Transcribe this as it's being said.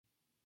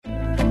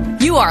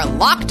You are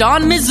Locked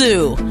On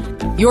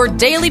Mizzou, your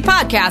daily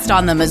podcast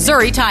on the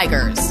Missouri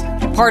Tigers.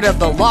 Part of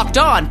the Locked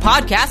On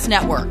Podcast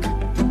Network.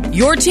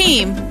 Your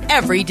team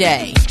every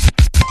day.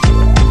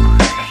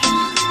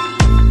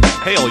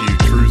 Hail, you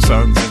true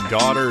sons and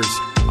daughters.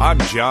 I'm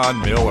John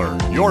Miller,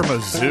 your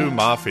Mizzou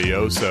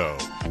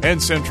mafioso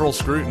and central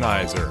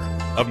scrutinizer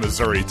of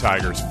Missouri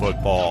Tigers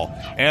football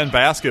and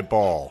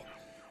basketball.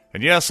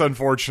 And yes,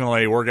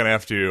 unfortunately, we're going to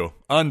have to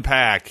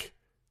unpack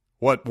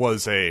what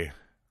was a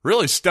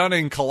really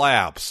stunning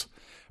collapse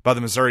by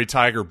the Missouri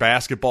Tiger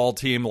basketball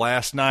team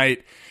last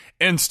night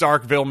in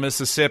Starkville,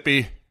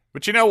 Mississippi.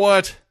 But you know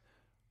what?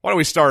 Why don't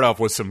we start off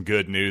with some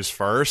good news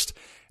first?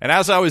 And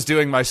as I was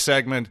doing my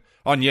segment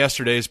on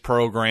yesterday's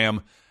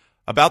program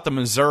about the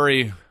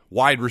Missouri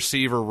wide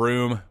receiver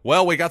room,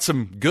 well, we got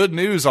some good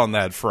news on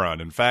that front.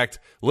 In fact,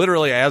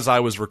 literally as I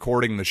was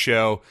recording the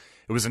show,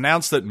 it was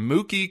announced that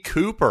Mookie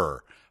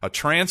Cooper, a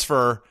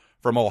transfer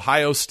from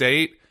Ohio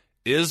State,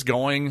 is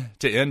going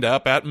to end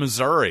up at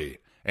Missouri,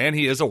 and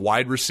he is a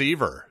wide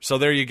receiver. So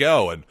there you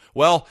go. And,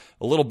 well,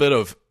 a little bit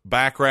of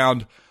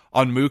background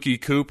on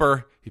Mookie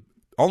Cooper. He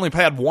only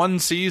had one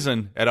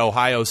season at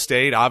Ohio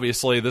State.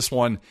 Obviously, this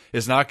one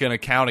is not going to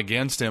count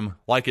against him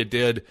like it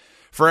did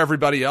for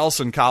everybody else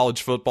in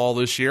college football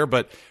this year.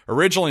 But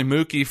originally,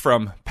 Mookie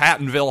from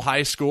Pattonville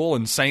High School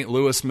in St.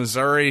 Louis,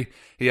 Missouri.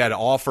 He had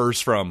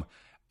offers from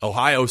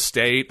Ohio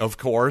State, of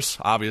course,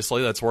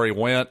 obviously, that's where he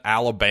went,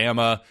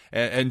 Alabama,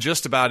 and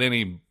just about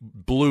any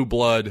blue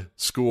blood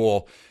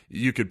school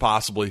you could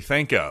possibly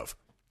think of.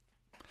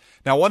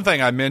 Now, one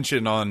thing I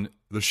mentioned on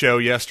the show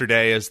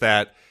yesterday is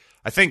that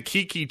I think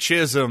Keke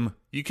Chisholm,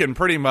 you can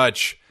pretty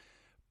much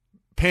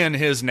pin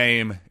his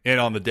name in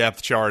on the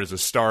depth chart as a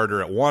starter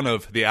at one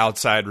of the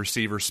outside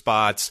receiver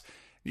spots.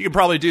 You can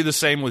probably do the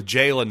same with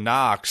Jalen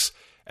Knox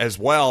as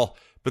well.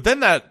 But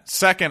then that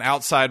second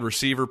outside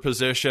receiver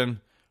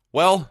position,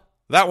 well,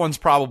 that one's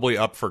probably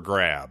up for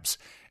grabs.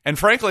 And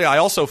frankly, I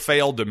also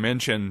failed to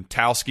mention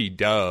Towski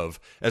Dove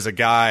as a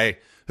guy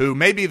who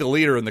may be the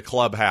leader in the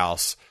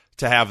clubhouse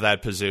to have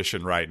that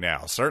position right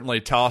now.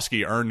 Certainly,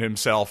 Towski earned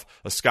himself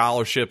a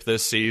scholarship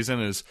this season,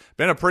 has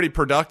been a pretty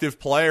productive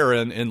player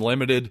in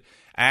limited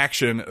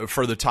action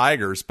for the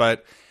Tigers.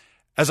 But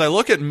as I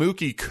look at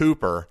Mookie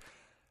Cooper,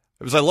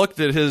 as I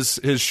looked at his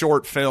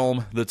short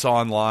film that's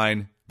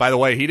online, by the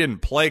way, he didn't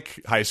play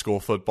high school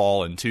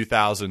football in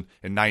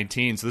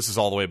 2019, so this is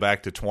all the way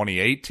back to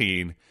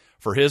 2018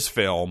 for his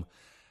film.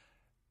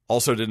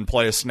 Also didn't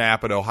play a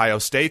snap at Ohio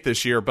State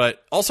this year,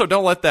 but also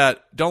don't let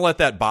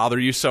that bother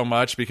you so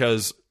much,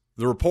 because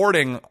the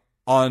reporting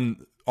on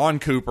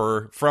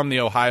Cooper from the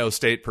Ohio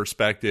State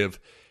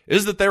perspective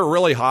is that they were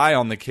really high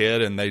on the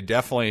kid, and they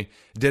definitely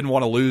didn't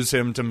want to lose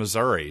him to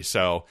Missouri.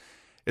 So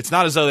it's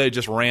not as though they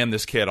just ran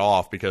this kid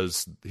off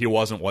because he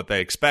wasn't what they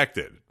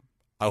expected.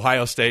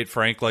 Ohio State,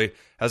 frankly,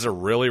 has a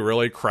really,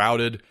 really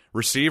crowded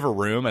receiver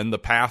room, and the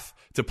path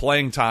to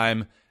playing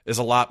time is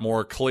a lot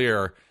more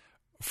clear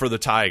for the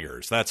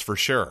Tigers, that's for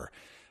sure.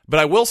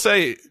 But I will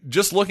say,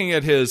 just looking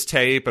at his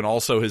tape and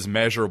also his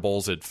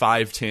measurables at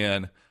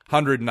 5'10",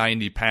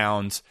 190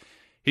 pounds,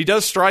 he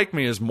does strike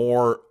me as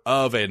more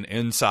of an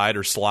inside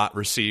or slot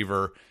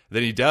receiver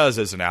than he does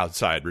as an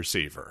outside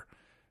receiver.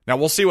 Now,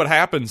 we'll see what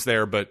happens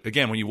there, but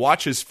again, when you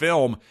watch his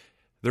film,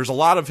 there's a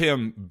lot of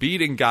him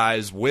beating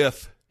guys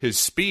with his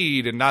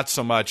speed and not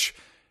so much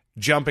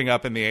jumping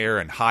up in the air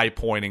and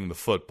high-pointing the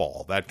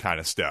football, that kind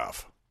of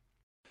stuff.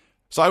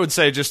 So I would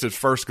say just at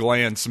first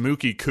glance,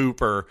 Mookie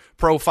Cooper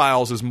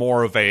profiles as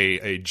more of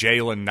a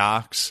Jalen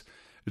Knox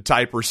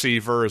type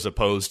receiver as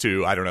opposed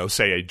to, I don't know,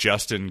 say a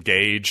Justin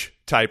Gage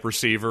type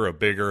receiver, a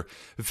bigger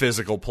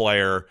physical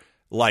player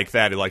like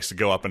that who likes to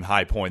go up and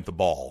high-point the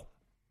ball.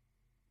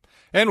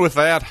 And with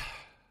that,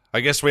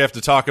 I guess we have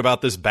to talk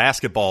about this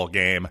basketball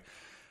game,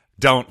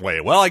 don't we?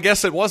 Well, I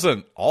guess it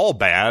wasn't all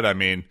bad. I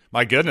mean,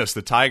 my goodness,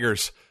 the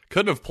Tigers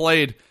couldn't have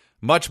played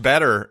much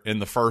better in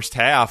the first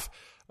half.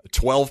 A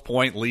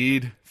 12-point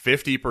lead,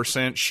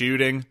 50%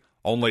 shooting,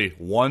 only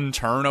one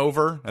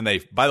turnover. And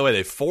by the way,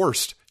 they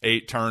forced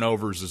 8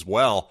 turnovers as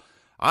well.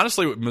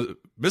 Honestly,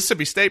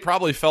 Mississippi State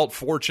probably felt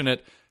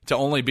fortunate to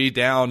only be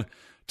down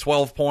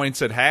 12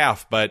 points at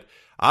half. But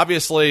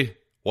obviously,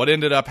 what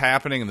ended up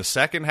happening in the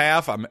second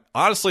half,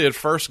 honestly, at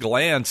first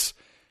glance,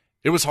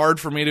 it was hard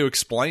for me to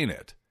explain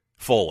it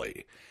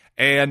fully.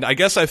 And I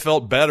guess I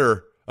felt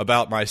better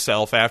about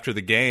myself after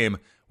the game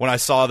when I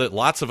saw that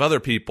lots of other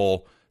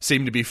people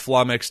seemed to be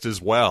flummoxed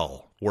as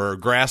well, were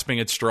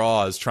grasping at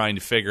straws trying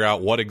to figure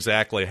out what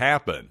exactly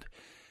happened.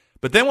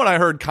 But then when I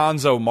heard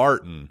Cuonzo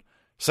Martin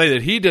say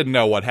that he didn't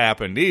know what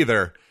happened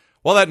either,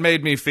 well, that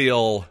made me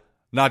feel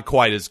not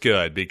quite as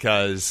good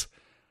because,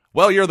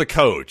 well, you're the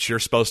coach. You're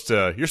supposed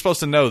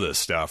to know this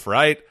stuff,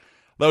 right?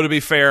 Though to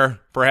be fair,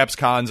 perhaps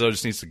Cuonzo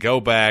just needs to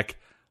go back,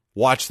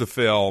 watch the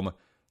film,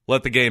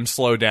 let the game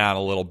slow down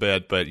a little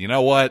bit. But you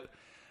know what?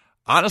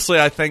 Honestly,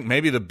 I think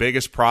maybe the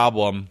biggest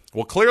problem,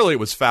 well, clearly it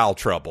was foul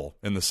trouble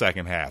in the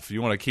second half.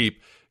 You want to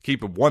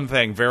keep one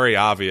thing very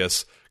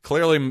obvious.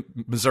 Clearly,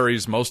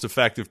 Missouri's most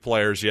effective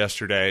players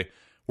yesterday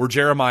were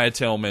Jeremiah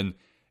Tillman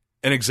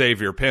and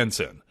Xavier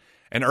Pinson.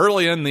 And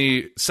early in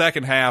the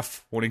second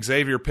half, when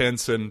Xavier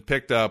Pinson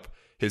picked up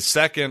his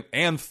second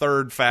and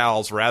third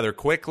fouls rather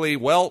quickly,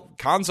 well,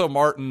 Cuonzo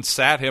Martin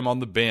sat him on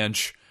the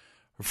bench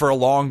for a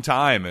long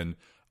time. And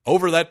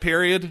over that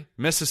period,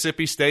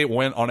 Mississippi State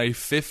went on a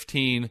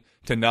 15-0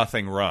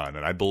 run.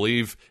 And I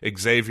believe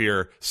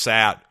Xavier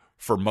sat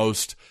for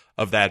most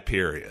of that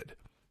period.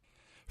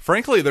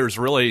 Frankly, there's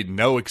really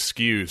no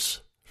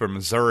excuse for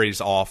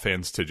Missouri's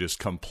offense to just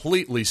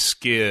completely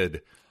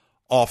skid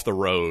off the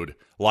road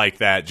like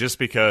that just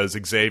because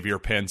Xavier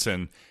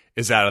Pinson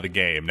is out of the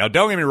game. Now,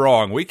 don't get me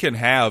wrong, we can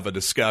have a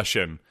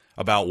discussion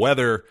about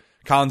whether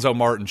Cuonzo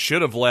Martin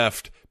should have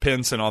left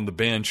Pinson on the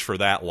bench for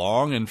that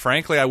long, and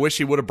frankly, I wish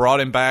he would have brought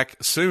him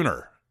back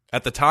sooner.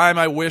 At the time,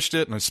 I wished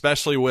it, and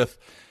especially with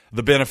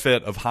the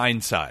benefit of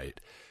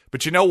hindsight.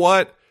 But you know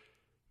what?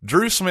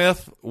 Drew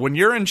Smith, when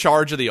you're in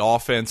charge of the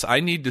offense,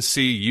 I need to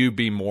see you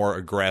be more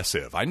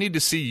aggressive. I need to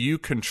see you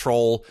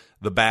control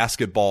the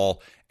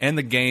basketball and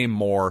the game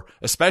more,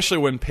 especially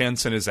when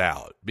Pinson is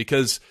out.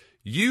 Because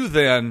you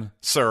then,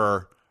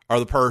 sir, are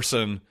the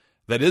person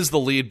that is the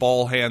lead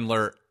ball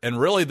handler and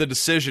really the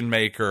decision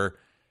maker.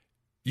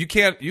 You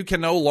can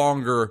no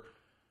longer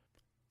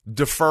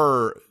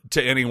defer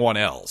to anyone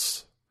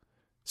else.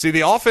 See,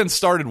 the offense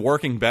started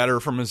working better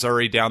for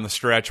Missouri down the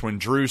stretch when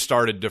Drew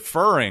started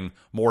deferring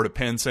more to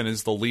Pinson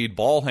as the lead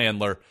ball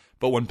handler.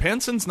 But when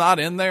Pinson's not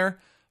in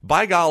there,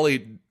 by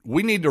golly,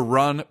 we need to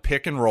run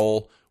pick and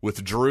roll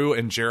with Drew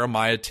and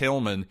Jeremiah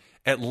Tillman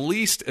at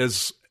least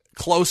as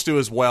close to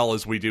as well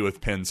as we do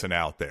with Pinson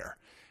out there.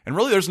 And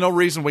really, there's no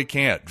reason we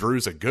can't.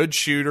 Drew's a good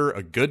shooter,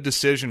 a good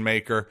decision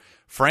maker.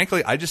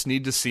 Frankly, I just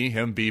need to see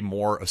him be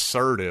more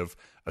assertive,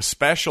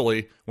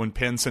 especially when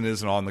Pinson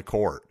isn't on the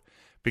court.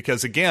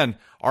 Because, again,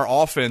 our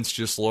offense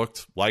just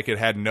looked like it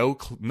had no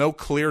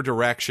clear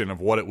direction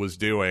of what it was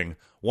doing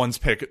once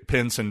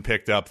Pinson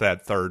picked up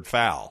that third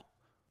foul.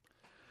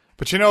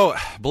 But,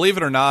 believe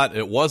it or not,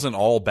 it wasn't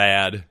all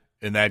bad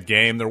in that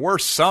game. There were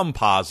some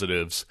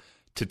positives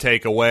to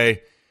take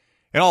away,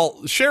 and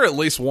I'll share at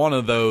least one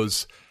of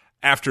those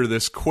after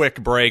this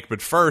quick break.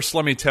 But first,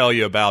 let me tell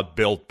you about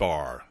Built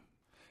Bar.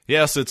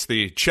 Yes, it's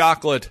the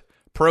chocolate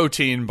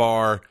protein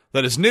bar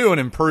that is new and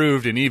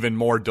improved and even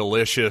more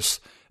delicious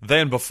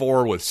than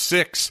before, with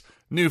 6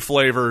 new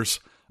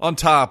flavors on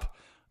top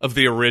of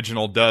the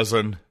original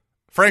dozen.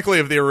 Frankly,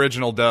 of the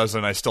original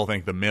dozen, I still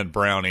think the mint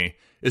brownie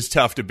is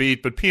tough to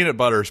beat, but peanut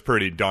butter is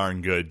pretty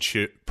darn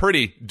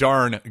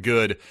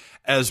good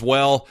as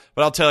well.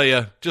 But I'll tell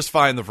you, just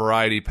find the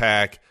variety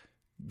pack.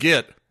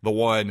 Get the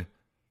one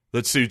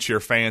that suits your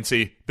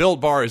fancy.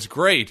 Built Bar is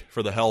great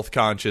for the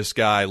health-conscious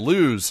guy.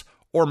 Lose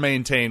or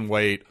maintain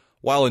weight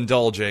while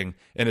indulging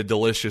in a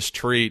delicious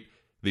treat.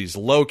 These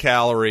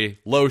low-calorie,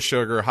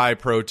 low-sugar,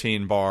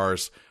 high-protein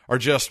bars are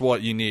just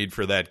what you need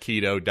for that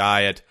keto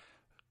diet,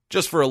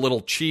 just for a little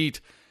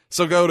cheat.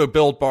 So go to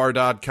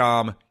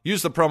BuiltBar.com,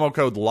 use the promo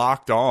code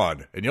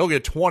LOCKEDON, and you'll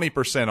get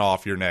 20%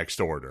 off your next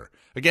order.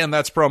 Again,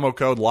 that's promo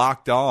code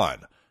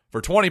LOCKEDON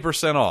for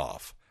 20%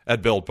 off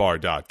at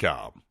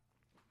BuiltBar.com.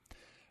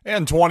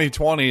 And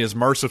 2020 is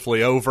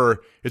mercifully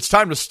over. It's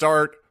time to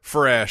start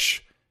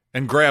fresh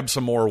and grab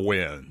some more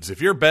wins.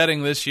 If you're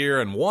betting this year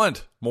and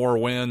want more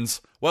wins,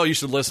 well, you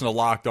should listen to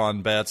Locked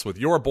On Bets with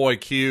your boy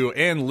Q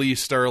and Lee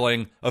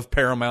Sterling of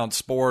Paramount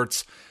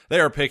Sports. They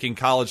are picking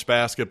college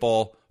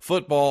basketball,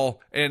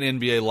 football, and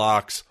NBA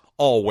locks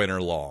all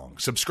winter long.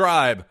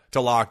 Subscribe to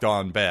Locked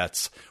On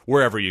Bets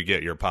wherever you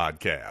get your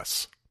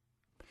podcasts.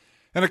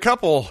 And a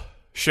couple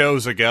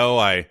shows ago,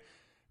 I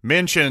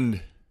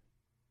mentioned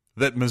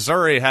that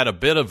Missouri had a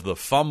bit of the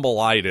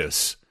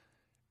fumbleitis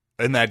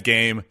in that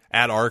game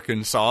at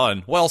Arkansas.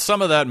 And, well,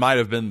 some of that might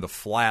have been the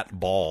flat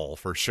ball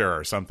for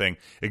sure. Something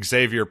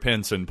Xavier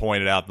Pinson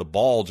pointed out. The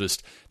ball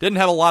just didn't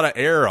have a lot of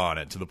air on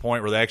it to the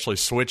point where they actually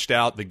switched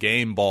out the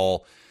game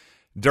ball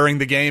during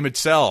the game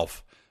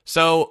itself.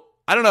 So,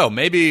 I don't know.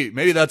 Maybe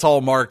that's all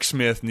Mark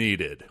Smith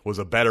needed was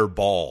a better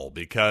ball,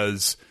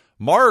 because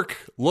Mark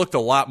looked a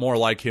lot more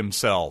like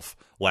himself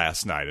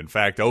last night. In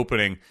fact,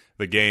 opening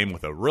the game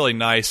with a really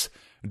nice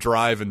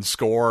drive and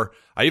score.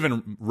 I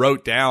even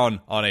wrote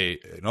down on an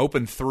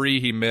open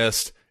three he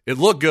missed. It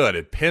looked good.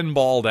 It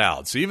pinballed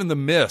out. So even the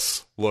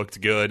miss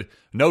looked good.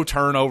 No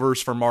turnovers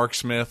for Mark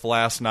Smith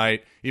last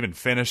night. Even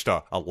finished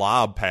a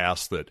lob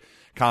pass that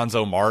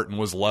Cuonzo Martin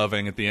was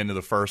loving at the end of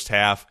the first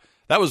half.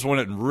 That was when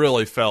it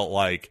really felt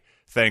like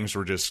things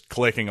were just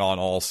clicking on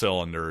all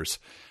cylinders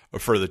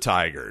for the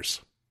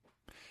Tigers.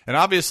 And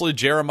obviously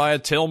Jeremiah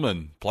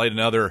Tillman played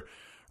another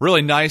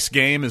really nice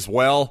game as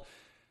well.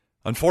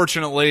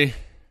 Unfortunately,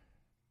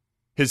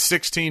 his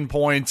 16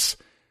 points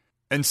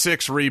and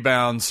 6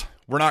 rebounds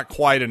were not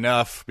quite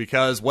enough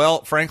because,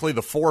 well, frankly,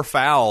 the 4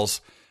 fouls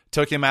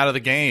took him out of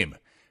the game.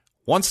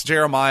 Once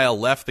Jeremiah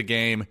left the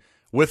game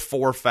with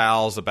 4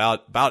 fouls,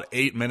 about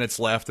 8 minutes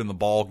left in the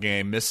ball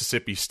game,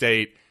 Mississippi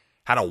State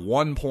had a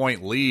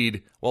 1-point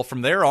lead. Well,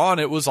 from there on,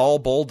 it was all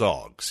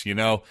Bulldogs.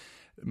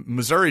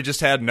 Missouri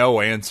just had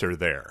no answer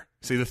there.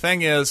 See, the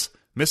thing is,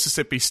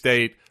 Mississippi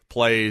State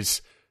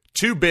plays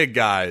two big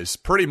guys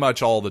pretty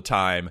much all the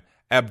time.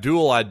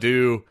 Abdul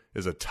Adu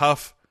is a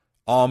tough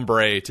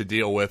hombre to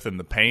deal with in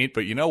the paint,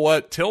 but you know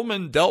what?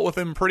 Tillman dealt with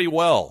him pretty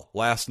well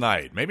last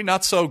night. Maybe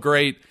not so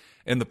great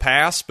in the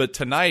past, but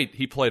tonight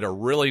he played a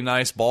really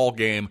nice ball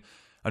game.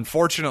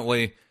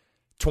 Unfortunately,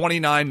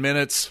 29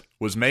 minutes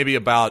was maybe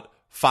about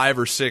 5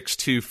 or 6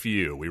 too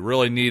few. We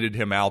really needed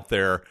him out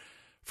there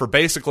for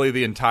basically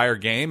the entire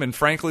game, and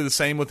frankly, the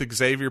same with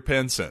Xavier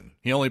Pinson.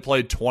 He only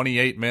played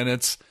 28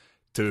 minutes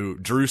to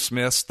Drew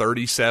Smith's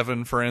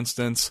 37, for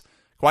instance.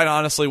 Quite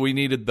honestly, we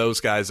needed those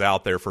guys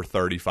out there for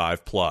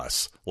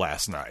 35-plus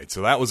last night,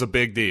 so that was a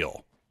big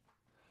deal.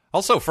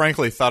 Also,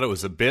 frankly, thought it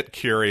was a bit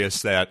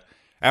curious that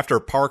after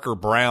Parker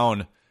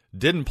Brown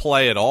didn't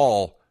play at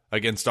all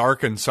against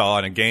Arkansas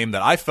in a game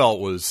that I felt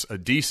was a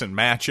decent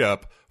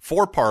matchup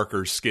for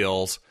Parker's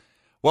skills,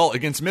 well,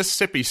 against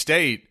Mississippi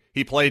State,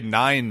 he played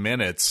 9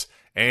 minutes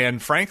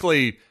and,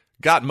 frankly,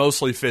 got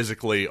mostly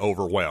physically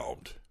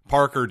overwhelmed.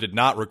 Parker did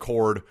not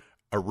record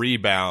a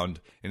rebound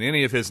in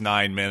any of his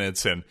 9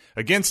 minutes, and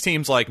against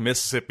teams like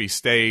Mississippi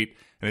State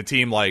and a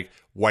team like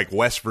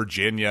West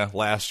Virginia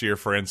last year,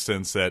 for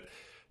instance, that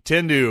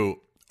tend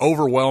to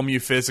overwhelm you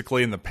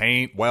physically in the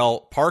paint, well,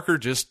 Parker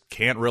just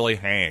can't really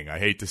hang. I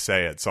hate to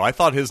say it. So I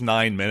thought his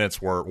 9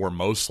 minutes were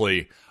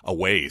mostly a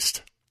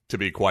waste, to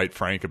be quite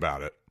frank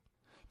about it.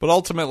 But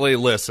ultimately,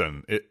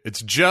 listen,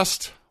 it's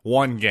just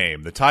one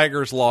game. The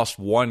Tigers lost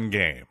one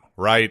game,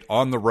 right,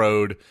 on the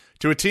road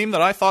to a team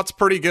that I thought's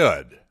pretty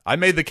good. I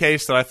made the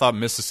case that I thought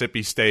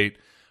Mississippi State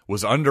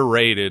was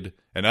underrated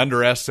and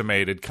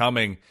underestimated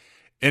coming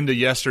into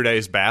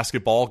yesterday's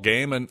basketball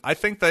game, and I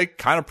think they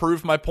kind of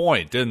proved my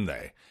point, didn't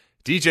they?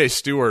 DJ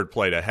Stewart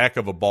played a heck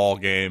of a ball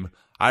game.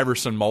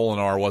 Iverson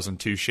Molinar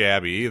wasn't too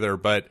shabby either,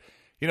 but,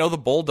 you know, the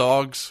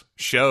Bulldogs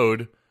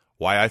showed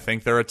why I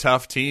think they're a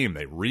tough team.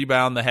 They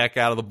rebound the heck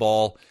out of the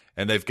ball,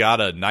 and they've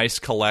got a nice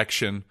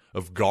collection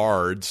of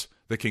guards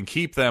that can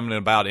keep them in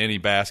about any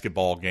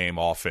basketball game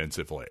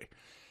offensively.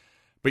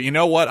 But you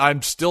know what?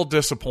 I'm still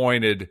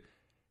disappointed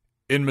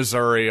in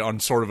Missouri on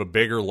sort of a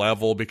bigger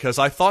level because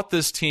I thought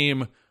this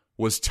team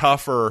was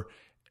tougher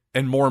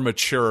and more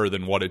mature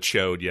than what it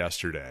showed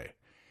yesterday.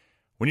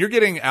 When you're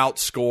getting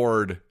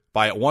outscored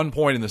by, at one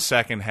point in the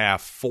second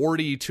half,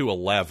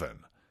 40-11,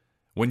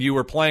 when you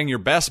were playing your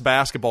best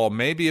basketball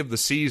maybe of the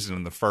season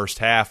in the first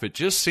half, it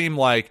just seemed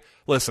like,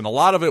 listen, a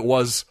lot of it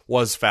was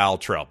foul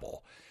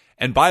trouble.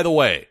 And by the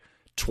way,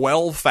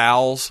 12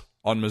 fouls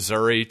on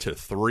Missouri to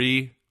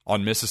 3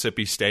 on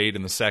Mississippi State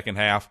in the second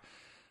half.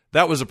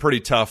 That was a pretty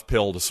tough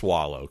pill to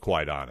swallow,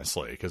 quite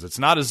honestly, because it's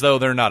not as though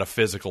they're not a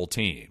physical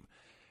team.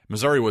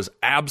 Missouri was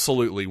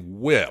absolutely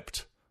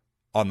whipped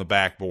on the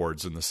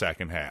backboards in the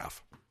second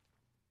half.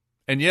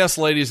 And yes,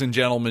 ladies and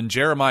gentlemen,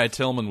 Jeremiah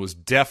Tillman was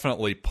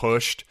definitely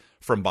pushed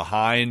from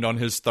behind on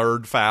his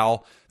third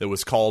foul that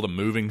was called a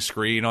moving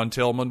screen on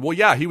Tillman. Well,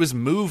 yeah, he was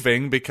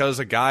moving because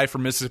a guy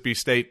from Mississippi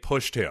State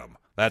pushed him.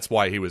 That's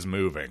why he was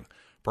moving.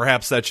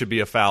 Perhaps that should be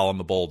a foul on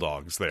the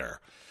Bulldogs there.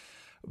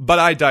 But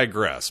I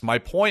digress. My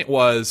point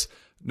was,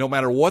 no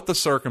matter what the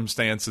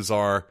circumstances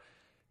are,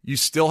 you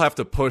still have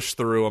to push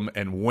through them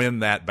and win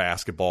that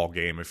basketball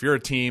game if you're a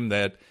team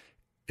that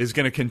is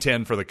going to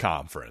contend for the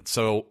conference.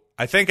 So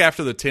I think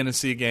after the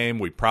Tennessee game,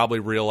 we probably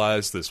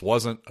realized this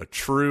wasn't a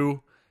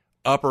true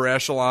upper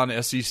echelon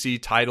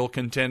SEC title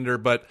contender,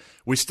 but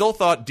we still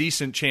thought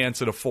decent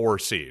chance at a 4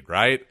 seed,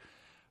 right?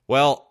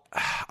 Well,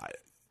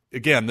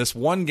 again, this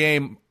one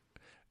game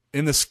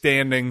in the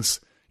standings,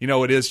 you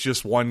know, it is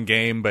just one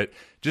game, but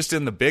just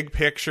in the big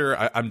picture,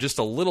 I'm just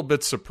a little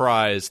bit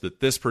surprised that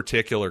this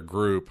particular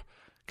group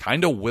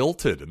kind of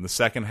wilted in the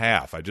second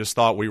half. I just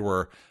thought we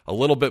were a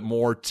little bit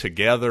more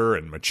together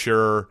and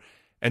mature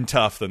and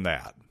tough than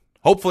that.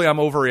 Hopefully I'm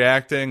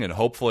overreacting, and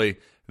hopefully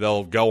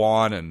they'll go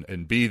on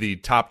and be the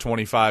top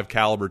 25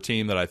 caliber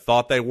team that I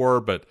thought they were,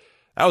 but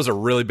that was a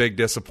really big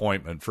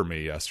disappointment for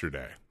me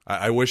yesterday.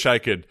 I wish I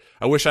could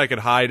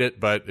hide it,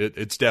 but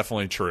it's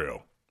definitely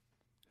true.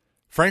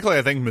 Frankly,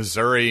 I think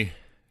Missouri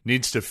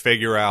needs to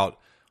figure out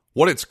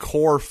what its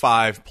core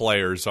 5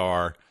 players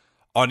are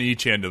on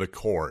each end of the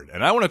court.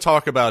 And I want to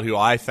talk about who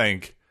I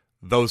think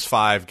those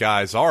 5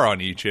 guys are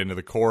on each end of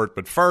the court.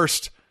 But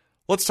first,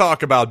 let's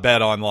talk about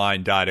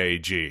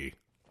betonline.ag.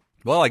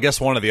 Well, I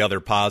guess one of the other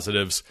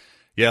positives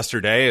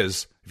yesterday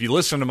is if you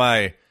listen to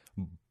my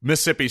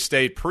Mississippi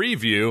State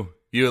preview,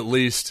 you at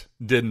least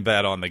didn't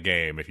bet on the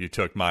game if you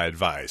took my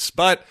advice.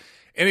 But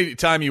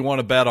anytime you want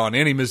to bet on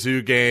any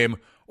Mizzou game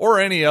or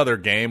any other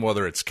game,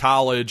 whether it's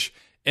college,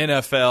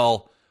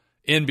 NFL,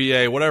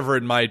 NBA, whatever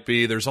it might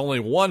be, there's only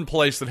one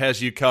place that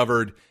has you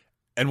covered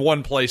and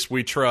one place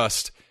we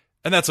trust,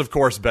 and that's, of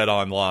course,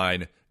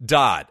 betonline.ag.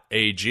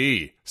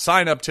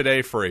 Sign up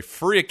today for a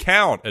free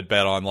account at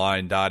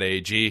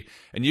betonline.ag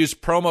and use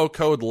promo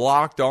code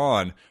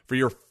LOCKEDON for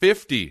your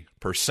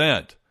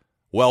 50%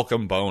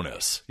 welcome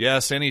bonus.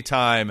 Yes,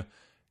 anytime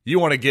you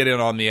want to get in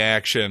on the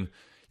action,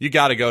 you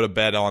got to go to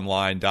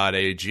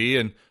betonline.ag,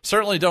 and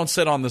certainly don't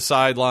sit on the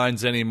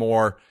sidelines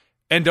anymore.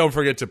 And don't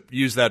forget to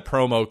use that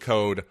promo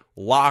code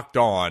Locked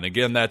On.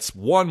 Again, that's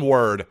one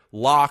word,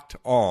 Locked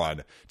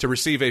On, to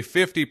receive a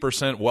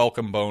 50%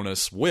 welcome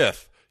bonus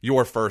with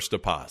your first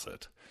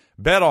deposit.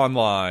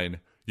 BetOnline,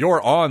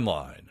 your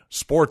online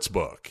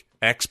sportsbook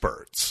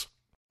experts.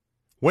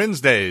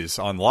 Wednesdays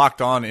on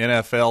Locked On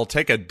NFL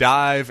take a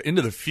dive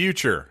into the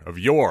future of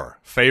your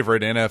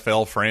favorite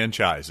NFL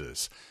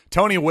franchises.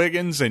 Tony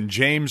Wiggins and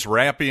James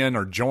Rappian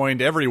are joined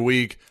every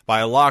week by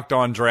a Locked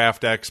On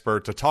draft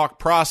expert to talk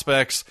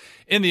prospects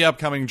in the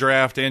upcoming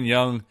draft and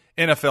young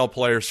NFL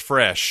players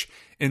fresh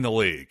in the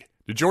league.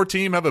 Did your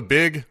team have a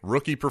big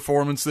rookie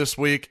performance this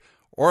week,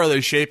 or are they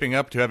shaping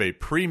up to have a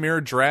premier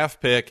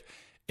draft pick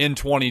in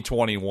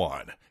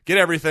 2021? Get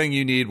everything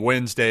you need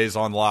Wednesdays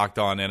on Locked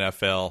On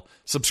NFL.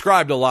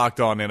 Subscribe to Locked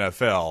On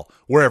NFL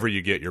wherever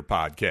you get your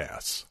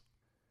podcasts.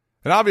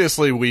 And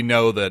obviously we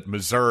know that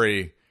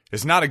Missouri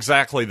is not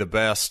exactly the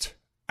best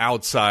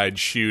outside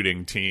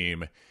shooting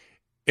team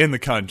in the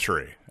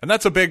country. And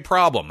that's a big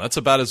problem. That's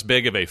about as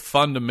big of a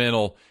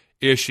fundamental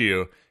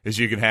issue as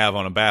you can have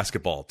on a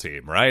basketball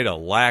team, right? A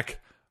lack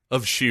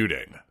of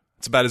shooting.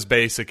 It's about as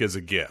basic as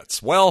it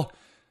gets. Well,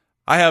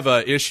 I have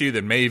an issue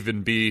that may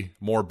even be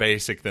more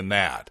basic than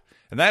that.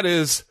 And that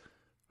is,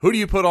 who do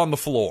you put on the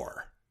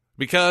floor?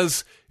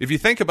 Because if you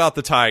think about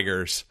the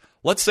Tigers,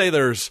 let's say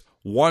there's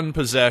one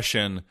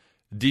possession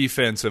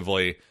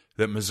defensively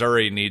that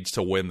Missouri needs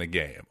to win the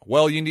game.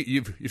 Well,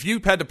 if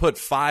you had to put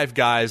 5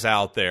 guys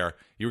out there,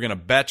 you were going to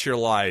bet your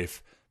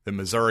life that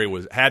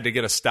Missouri had to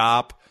get a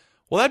stop.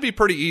 Well, that'd be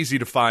pretty easy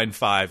to find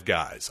 5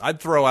 guys. I'd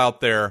throw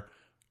out there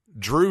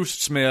Drew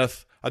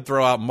Smith, I'd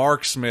throw out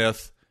Mark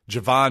Smith,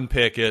 Javon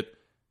Pickett,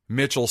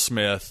 Mitchell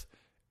Smith,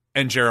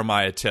 and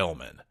Jeremiah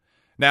Tillman.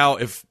 Now,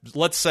 if,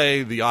 let's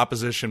say, the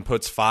opposition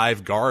puts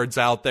 5 guards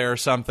out there or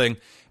something,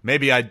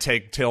 maybe I'd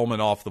take Tillman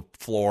off the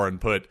floor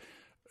and put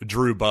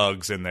Drew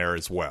Buggs in there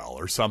as well,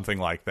 or something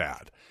like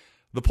that.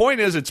 The point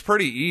is, it's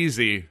pretty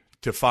easy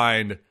to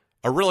find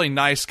a really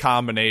nice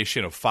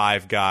combination of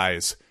 5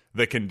 guys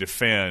that can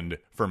defend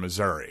for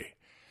Missouri.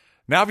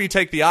 Now, if you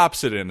take the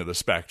opposite end of the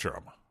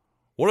spectrum,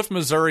 what if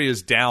Missouri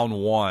is down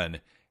 1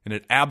 and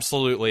it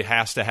absolutely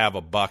has to have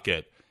a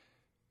bucket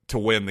to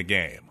win the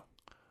game?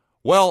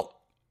 Well,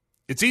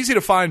 it's easy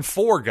to find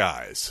 4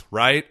 guys,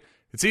 right?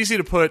 It's easy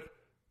to put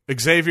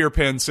Xavier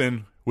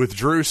Pinson with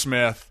Drew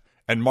Smith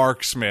and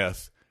Mark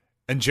Smith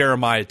and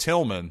Jeremiah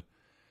Tillman,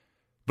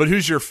 but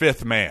who's your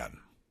 5th man?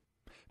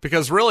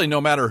 Because really, no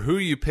matter who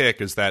you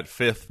pick as that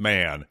 5th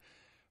man,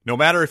 no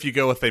matter if you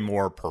go with a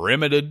more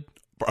perimeter,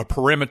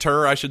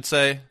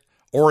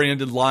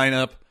 oriented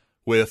lineup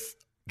with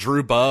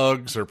Drew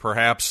Buggs or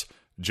perhaps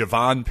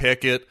Javon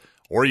Pickett,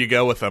 or you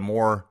go with a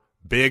more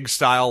big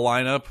style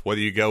lineup,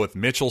 whether you go with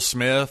Mitchell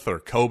Smith or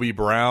Kobe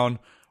Brown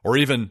or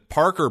even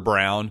Parker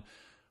Brown,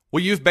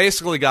 well, you've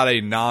basically got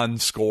a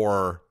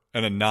non-scorer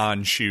and a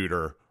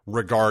non-shooter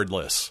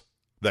regardless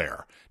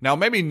there. Now,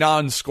 maybe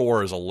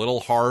non-scorer is a little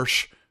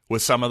harsh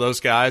with some of those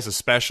guys,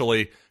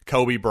 especially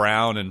Kobe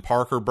Brown and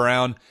Parker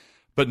Brown,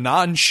 but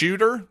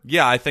non-shooter,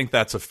 yeah, I think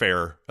that's a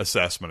fair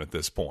assessment at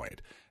this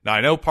point. Now,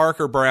 I know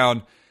Parker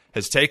Brown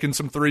has taken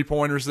some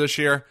three-pointers this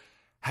year.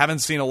 Haven't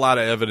seen a lot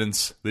of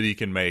evidence that he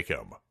can make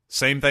them.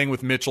 Same thing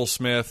with Mitchell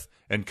Smith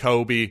and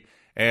Kobe.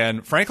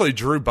 And frankly,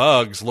 Drew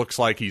Buggs looks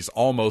like he's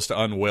almost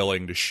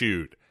unwilling to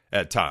shoot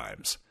at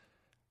times.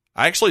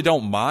 I actually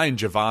don't mind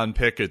Javon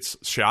Pickett's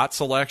shot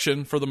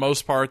selection for the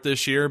most part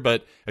this year,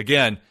 but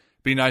again,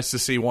 be nice to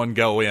see one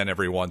go in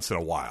every once in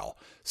a while.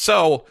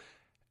 So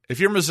if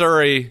you're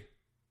Missouri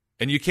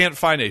and you can't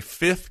find a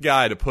 5th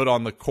guy to put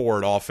on the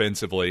court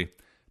offensively,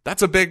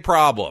 that's a big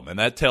problem. And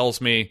that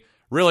tells me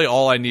really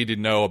all I need to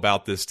know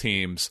about this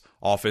team's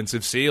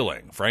offensive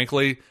ceiling.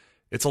 Frankly,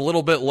 it's a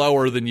little bit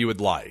lower than you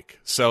would like.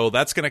 So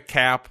that's going to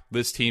cap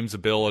this team's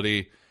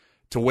ability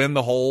to win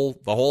the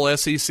whole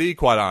SEC,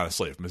 quite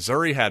honestly. If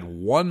Missouri had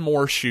one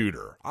more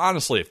shooter,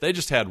 honestly, if they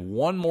just had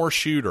one more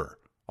shooter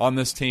on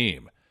this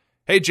team.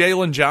 Hey,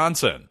 Jalen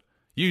Johnson,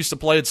 you used to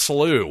play at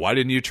SLU. Why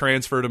didn't you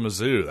transfer to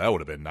Mizzou? That would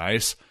have been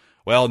nice.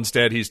 Well,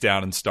 instead, he's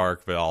down in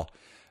Starkville,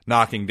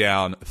 knocking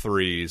down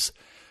threes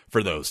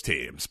for those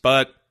teams.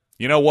 But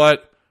you know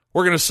what?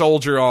 We're going to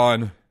soldier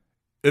on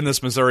in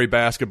this Missouri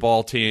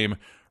basketball team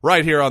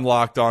right here on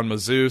Locked On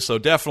Mizzou. So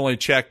definitely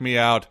check me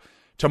out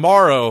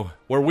tomorrow,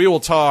 where we will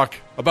talk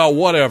about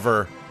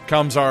whatever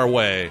comes our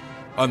way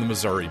on the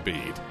Missouri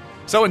Beat.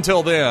 So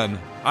until then,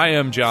 I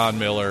am John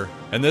Miller,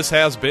 and this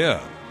has been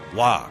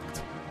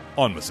Locked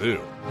on Mizzou.